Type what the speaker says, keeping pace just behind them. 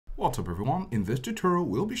What's up everyone, in this tutorial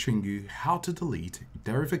we'll be showing you how to delete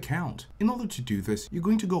Deriv account. In order to do this, you're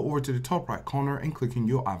going to go over to the top right corner and click on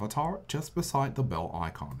your avatar just beside the bell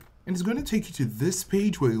icon. And it's going to take you to this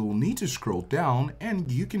page where you'll need to scroll down and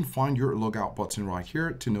you can find your logout button right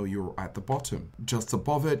here to know you're at the bottom. Just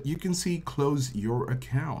above it, you can see close your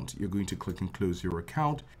account. You're going to click on close your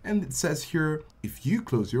account and it says here, if you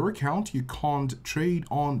close your account, you can't trade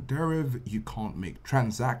on Deriv, you can't make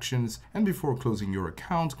transactions, and before closing your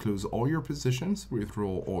account, close all your positions,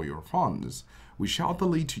 withdraw all your funds. We shall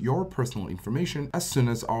delete your personal information as soon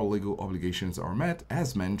as our legal obligations are met,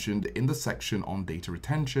 as mentioned in the section on data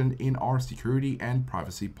retention in our security and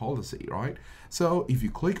privacy policy, right? So if you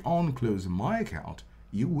click on close my account,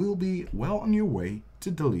 you will be well on your way to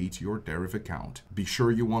delete your Deriv account. Be sure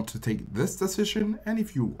you want to take this decision, and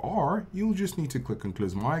if you are, you'll just need to click on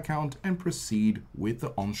close my account and proceed with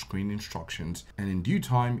the on-screen instructions, and in due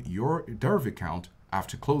time your Deriv account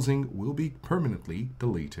after closing will be permanently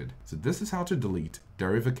deleted. So this is how to delete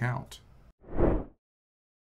Deriv account.